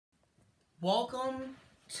Welcome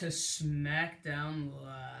to Smackdown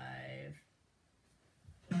Live.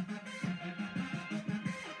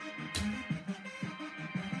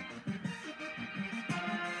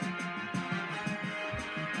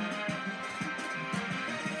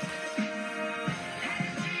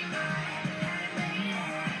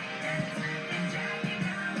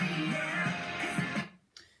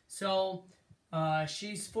 So,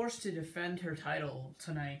 she's forced to defend her title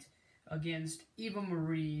tonight against Eva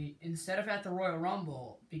Marie instead of at the Royal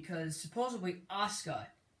Rumble because supposedly Asuka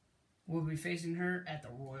will be facing her at the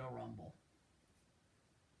Royal Rumble.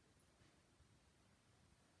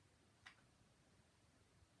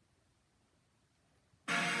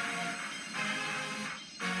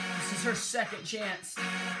 This is her second chance.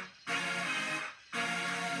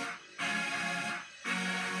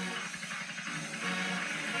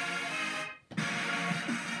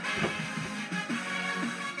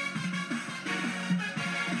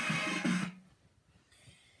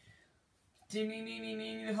 Ding ding ding ding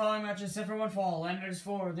ding. The following matches set for one fall, and it is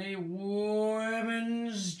for the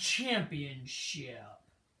Women's Championship.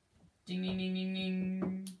 Ding ding ding ding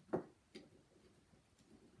ding.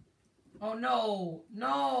 Oh no!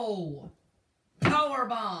 No!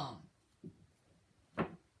 Powerbomb! I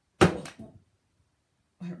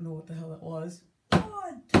don't know what the hell that was.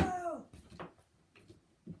 1, 2.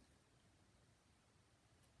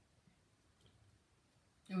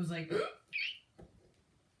 It was like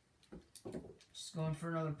just going for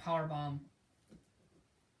another powerbomb.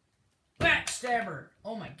 Backstabber!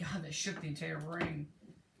 Oh my god, that shook the entire ring.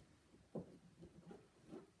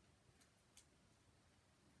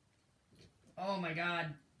 Oh my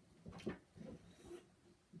god.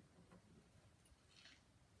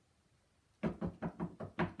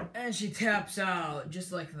 And she taps out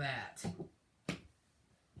just like that.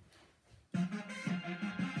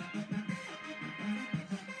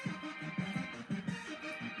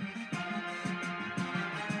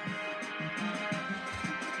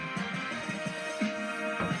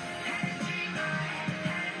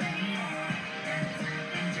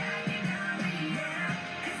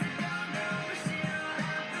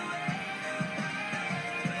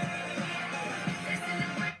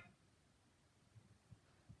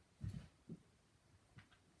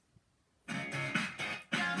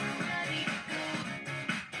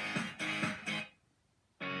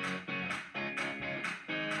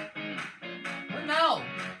 No!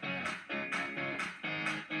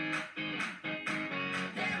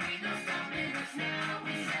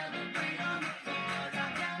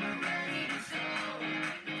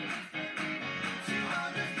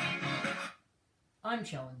 I'm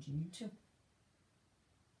challenging you too.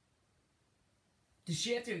 Does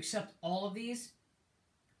she have to accept all of these?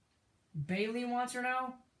 Bailey wants her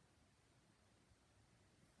now?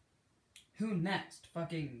 Who next?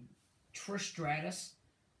 Fucking Trish Stratus?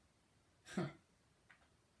 Huh.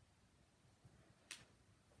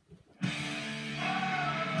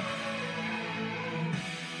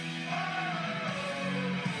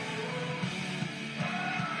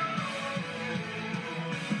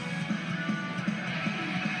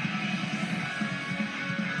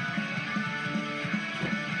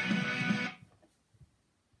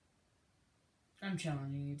 I'm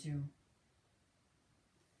challenging you too.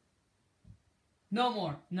 No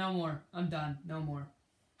more. No more. I'm done. No more.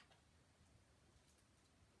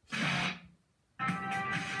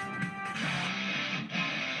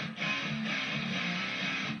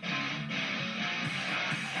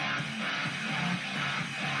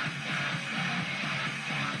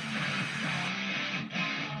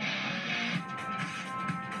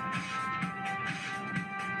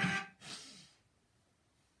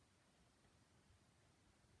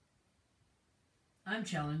 I'm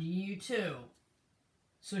challenging you too.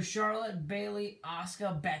 So Charlotte, Bailey,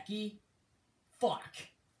 Asuka, Becky, fuck.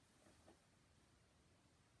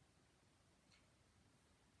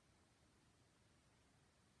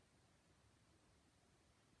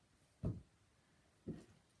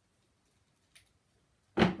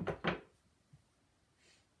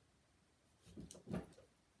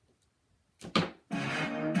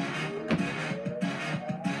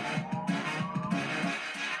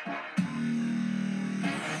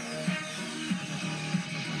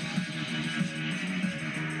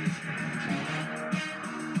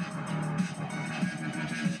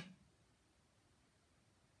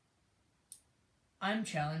 I'm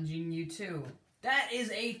challenging you too. That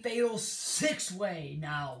is a fatal 6-way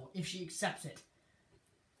now, if she accepts it.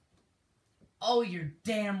 Oh, you're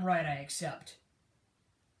damn right I accept.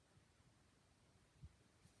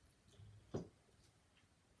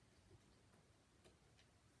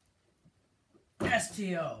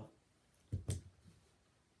 STO.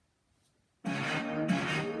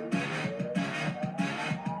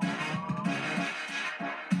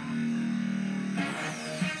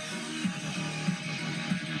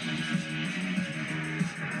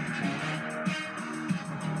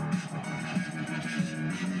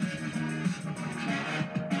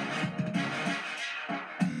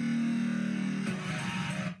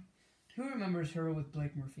 covers her with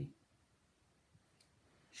Blake Murphy?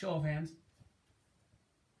 Show of hands.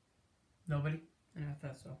 Nobody? Yeah, I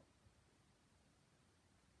thought so.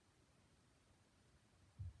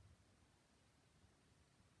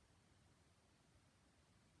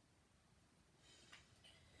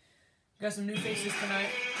 Got some new faces tonight.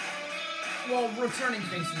 Well, returning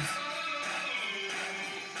faces.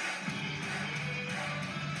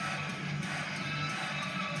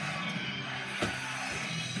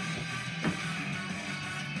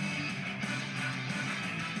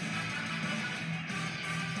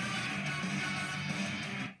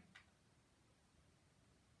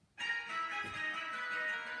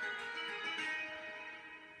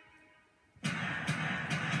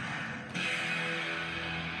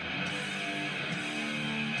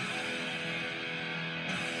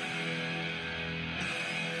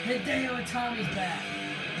 Hideo Itami's back.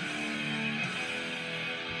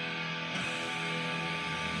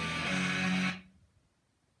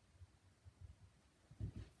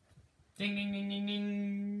 Ding, ding, ding, ding,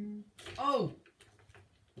 ding. Oh!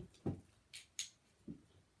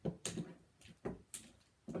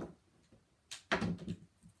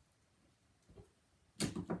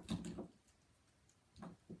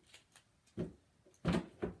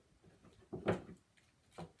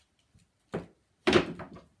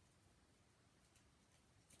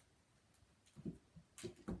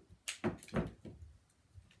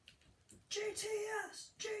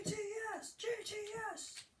 GTS! GTS! GTS!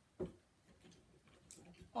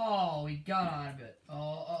 Oh, he got out of it.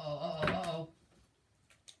 Uh-oh.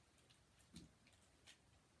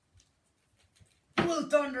 Blue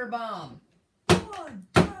Thunder Bomb. 1,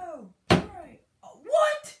 2, 3.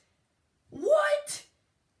 What? What?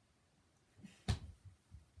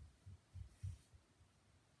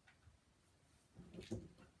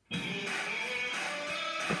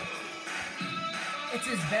 It's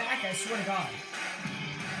his back, I swear to God.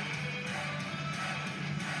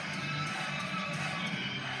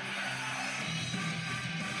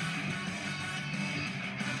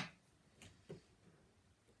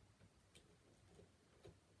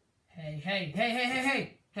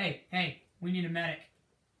 Hey, we need a medic.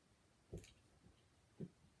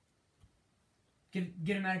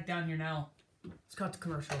 Get a medic down here now. Let's cut the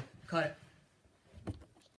commercial. Cut it.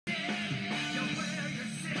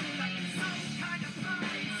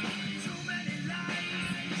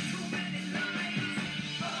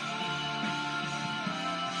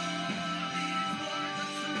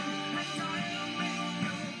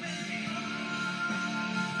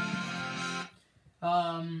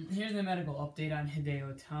 Here's the medical update on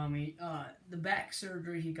Hideo Itami. The back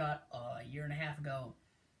surgery he got a year and a half ago.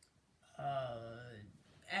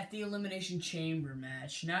 At the Elimination Chamber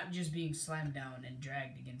match, not just being slammed down and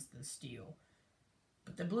dragged against the steel,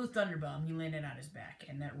 but the Blue Thunder Bomb, he landed on his back,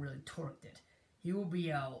 and that really torqued it. He will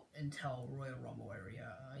be out until Royal Rumble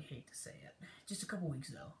area. I hate to say it. Just a couple weeks,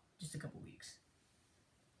 though. Just a couple weeks.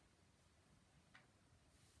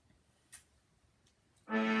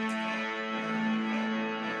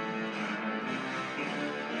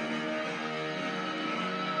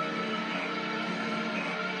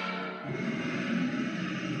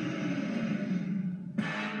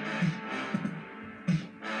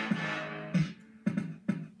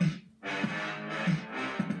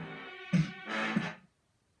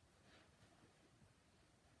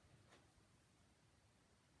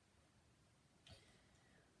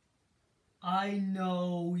 I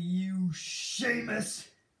know you, Sheamus.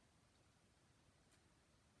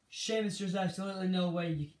 Sheamus, there's absolutely no way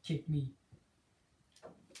you can kick me.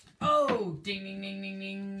 Oh, ding, ding, ding, ding,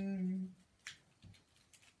 ding.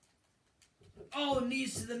 Oh,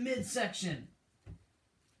 knees to the midsection.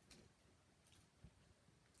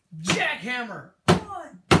 Jackhammer.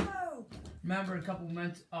 1, 2. Remember a couple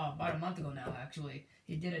months, about a month ago now, actually,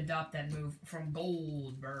 he did adopt that move from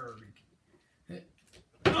Goldberg.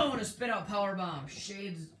 Oh, and a spit out powerbomb.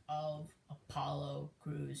 Shades of Apollo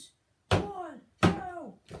Crews. 1,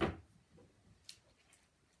 2.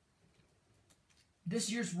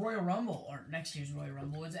 This year's Royal Rumble, or next year's Royal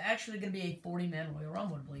Rumble, is actually going to be a 40-man Royal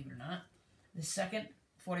Rumble, believe it or not. The second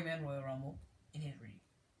 40-man Royal Rumble in history.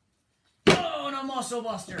 Oh, and a muscle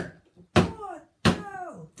buster. 1, 2,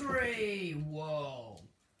 3. Whoa.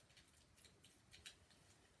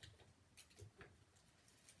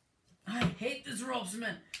 I hate this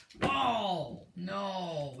ropesman. Oh,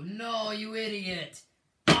 no, you idiot.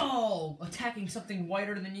 Oh, attacking something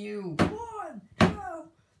whiter than you. 1, 2,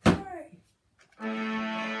 3.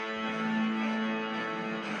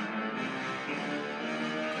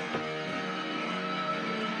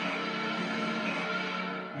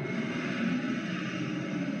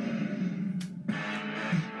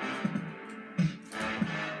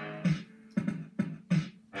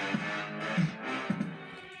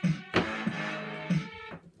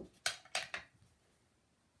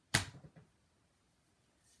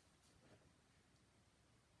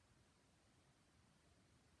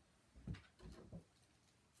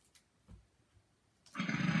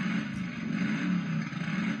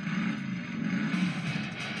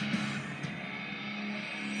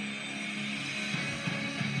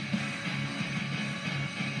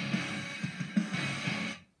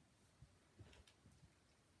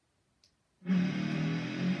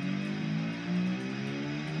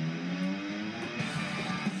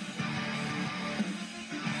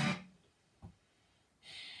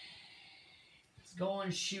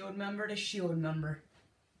 going Shield member to Shield member.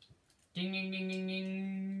 Ding, ding, ding, ding,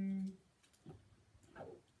 ding.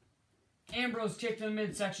 Ambrose kick to the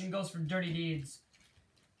midsection, goes for Dirty Deeds.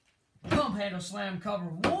 Pump handle slam cover.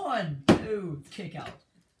 1, 2, kick out.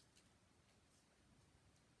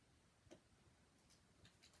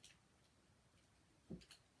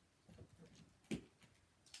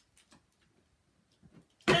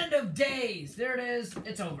 End of days. There it is.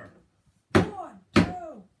 It's over. 1, 2,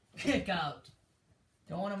 kick out.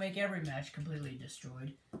 Don't want to make every match completely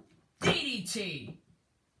destroyed. DDT.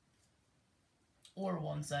 Or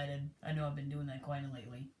one-sided. I know I've been doing that quite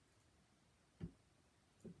lately.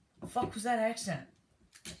 The fuck was that accent?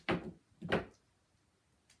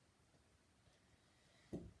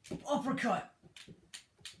 Uppercut.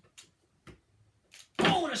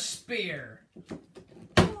 Oh, and a spear.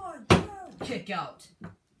 1, 2. Kick out.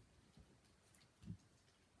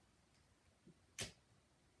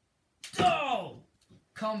 Oh!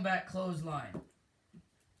 Comeback clothesline.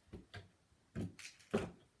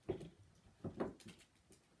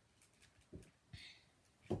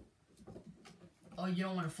 Oh, you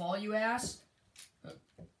don't want to fall, you ass?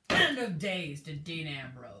 End of days to Dean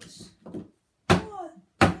Ambrose. 1,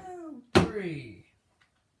 2, 3.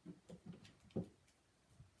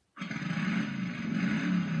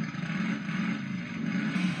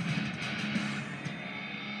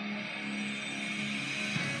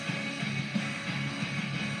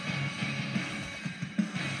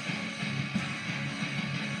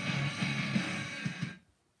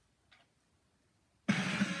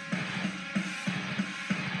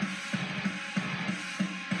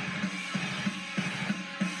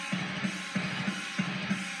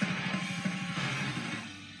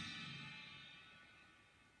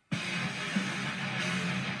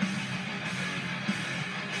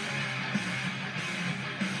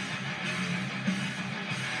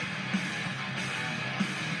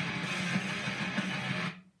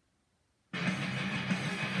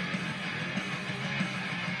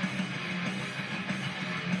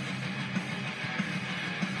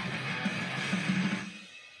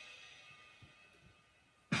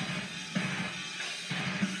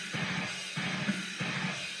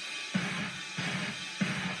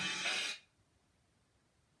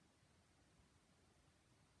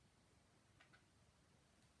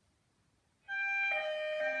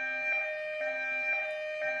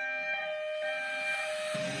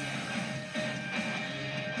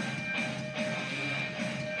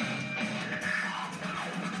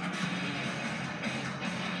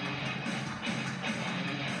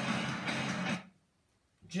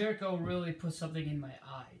 Jericho really put something in my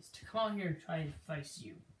eyes to come out here and try to face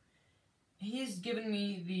you. He has given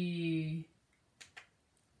me the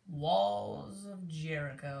Walls of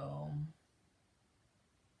Jericho.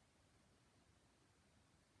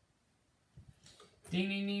 Ding,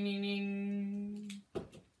 ding, ding, ding, ding.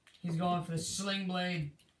 He's going for the sling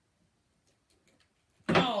blade.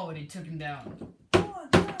 Oh, and he took him down.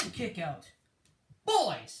 1, 2, kick out.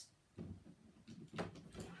 Boys!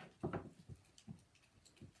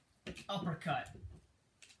 Uppercut.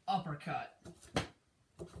 Uppercut.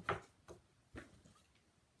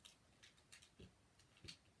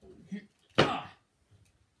 Ah.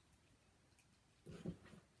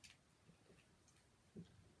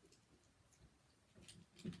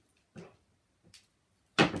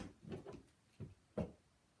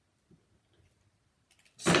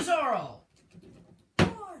 Cesaro. 1,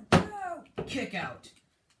 2. Kick out.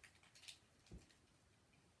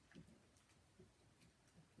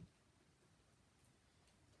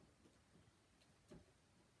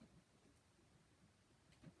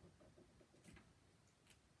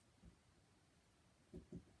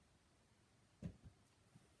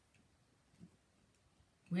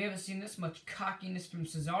 We haven't seen this much cockiness from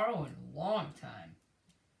Cesaro in a long time.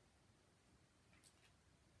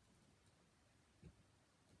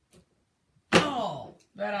 Oh,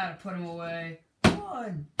 that ought to put him away.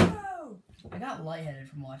 1, 2. I got lightheaded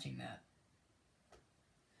from watching that.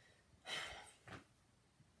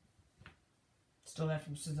 Still that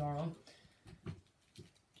from Cesaro.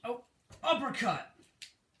 Oh, uppercut.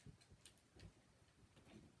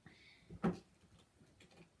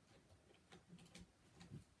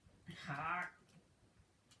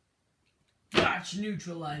 Gotch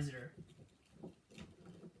neutralizer.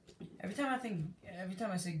 Every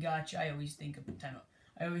time I say gotch, I always think of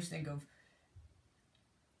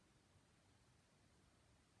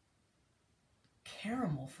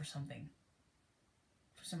caramel for something.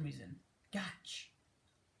 For some reason. Gotch.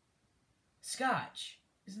 Scotch.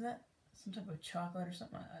 Isn't that some type of chocolate or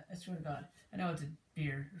something? I swear to God. I know it's a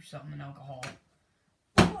beer or something, an alcohol.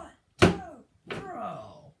 1, 2,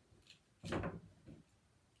 bro.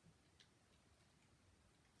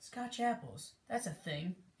 Scotch apples. That's a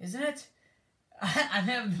thing, isn't it? I'm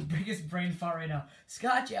having the biggest brain fart right now.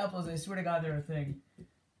 Scotch apples, I swear to God, they're a thing.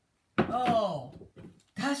 Oh,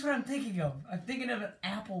 that's what I'm thinking of. I'm thinking of an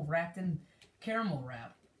apple wrapped in caramel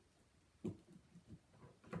wrap.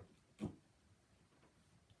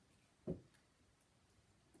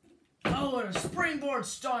 Oh, and a springboard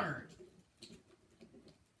stunner.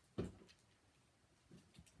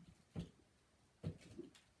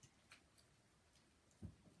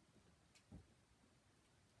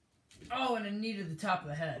 Oh, and a knee to the top of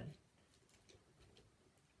the head.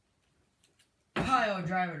 Pile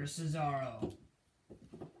driver to Cesaro.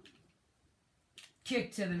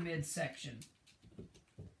 Kick to the midsection.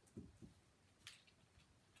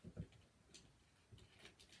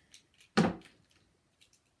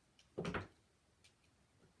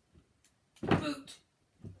 Boot.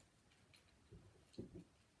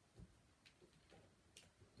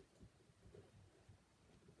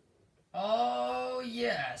 Oh,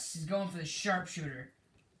 yes. He's going for the sharpshooter.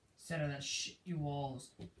 Instead of that shitty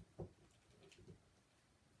walls.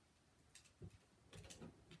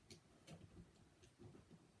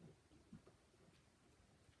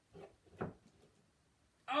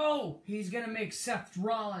 Oh, he's going to make Seth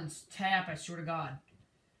Rollins tap, I swear to God.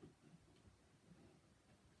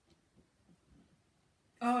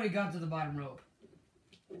 Oh, he got to the bottom rope.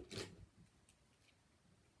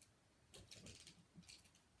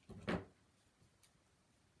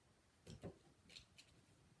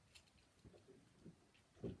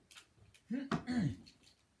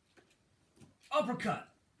 Uppercut.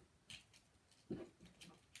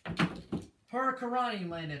 Hurricanrani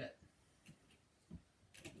landed it.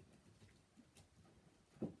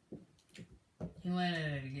 He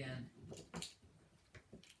landed it again.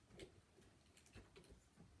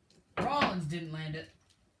 Rollins didn't land it.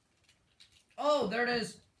 Oh, there it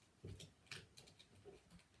is.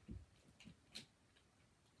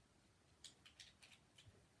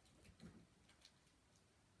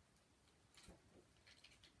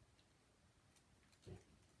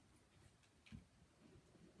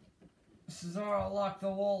 Cesaro locked the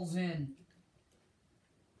walls in.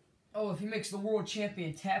 Oh, if he makes the world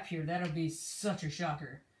champion tap here, that'll be such a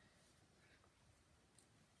shocker.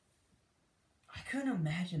 I couldn't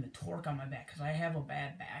imagine the torque on my back because I have a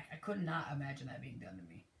bad back. I could not imagine that being done to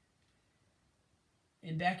me.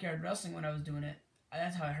 In backyard wrestling, when I was doing it,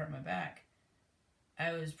 that's how I hurt my back.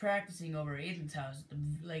 I was practicing over at Ethan's house,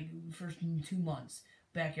 like, first 2 months,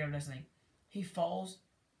 backyard wrestling. He falls.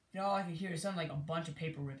 You know, all I could hear is something like a bunch of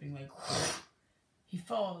paper ripping, like, he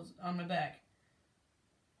falls on my back.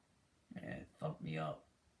 Man, it fucked me up.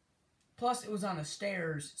 Plus, it was on the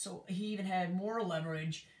stairs, so he even had more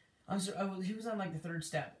leverage. He was on, like, the 3rd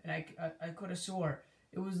step, and I could have swore.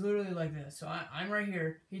 It was literally like this. So I'm right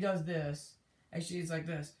here. He does this. Actually, it's like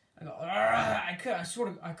this. I go, I could have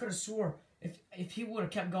swore if he would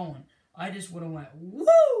have kept going, I just would have went,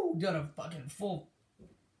 woo! Done a fucking full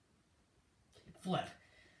flip.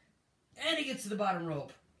 And he gets to the bottom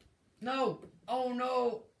rope. No. Oh,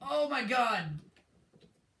 no. Oh, my God.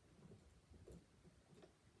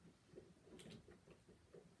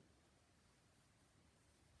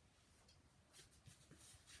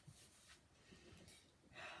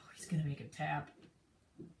 He's going to make a tap.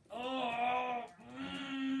 Oh.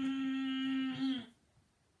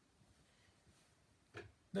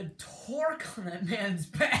 The torque on that man's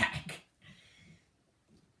back.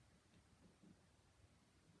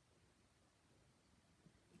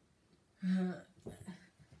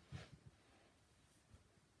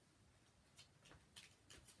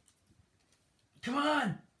 Come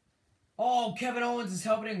on! Oh, Kevin Owens is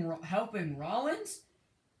helping Rollins?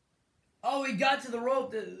 Oh, he got to the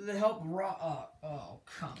rope to help oh,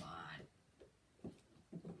 come on.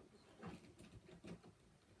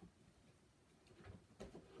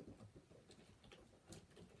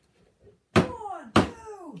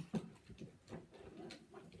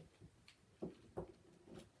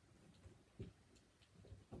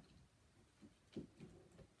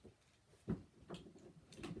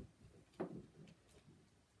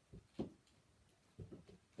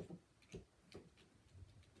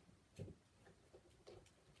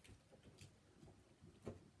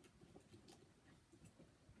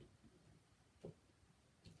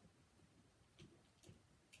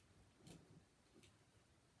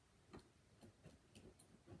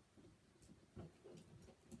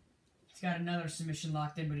 He's got another submission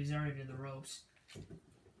locked in, but he's already to the ropes.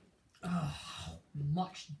 Oh, how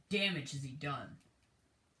much damage has he done?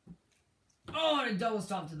 Oh, and a double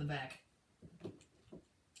stomp to the back.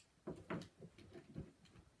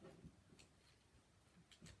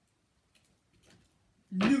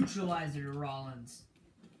 Neutralizer to Rollins.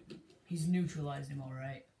 He's neutralized him, all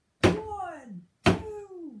right. 1,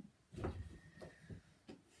 2.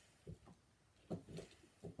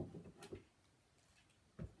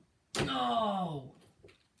 No.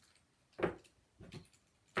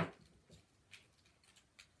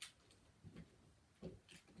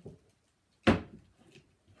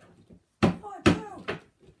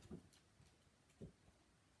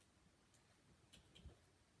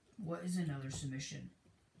 What is another submission?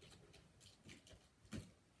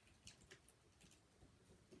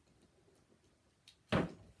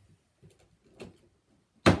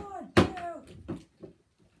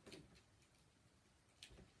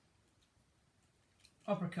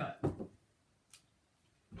 Uppercut.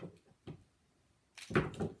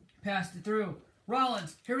 Passed it through.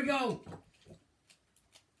 Rollins, here we go.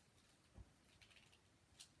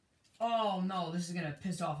 Oh no, this is going to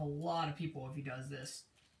piss off a lot of people if he does this.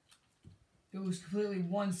 It was completely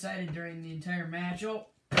one-sided during the entire match. Oh,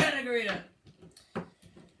 Panagrita.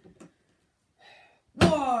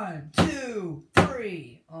 1, 2,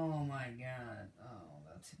 3. Oh my god. Oh,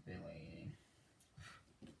 that's humiliating.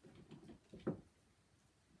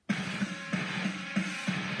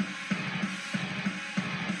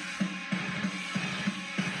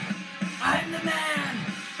 I'm the man!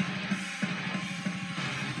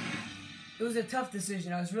 It was a tough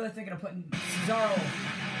decision. I was really thinking of putting Cesaro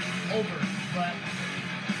over, but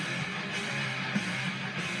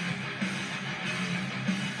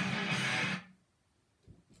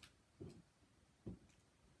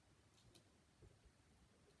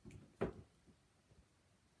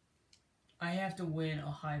I have to win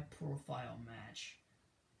a high-profile match,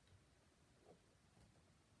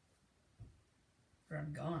 or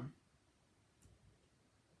I'm gone.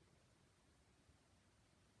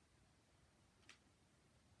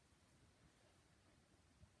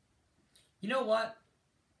 You know what?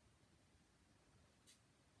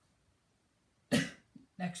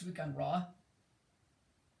 Next week on Raw,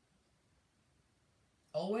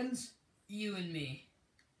 Owens, you and me.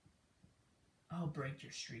 I'll break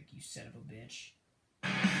your streak, you son of a bitch.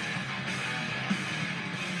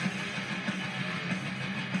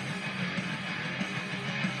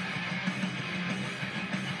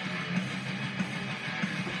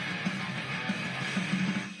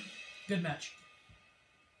 Good match.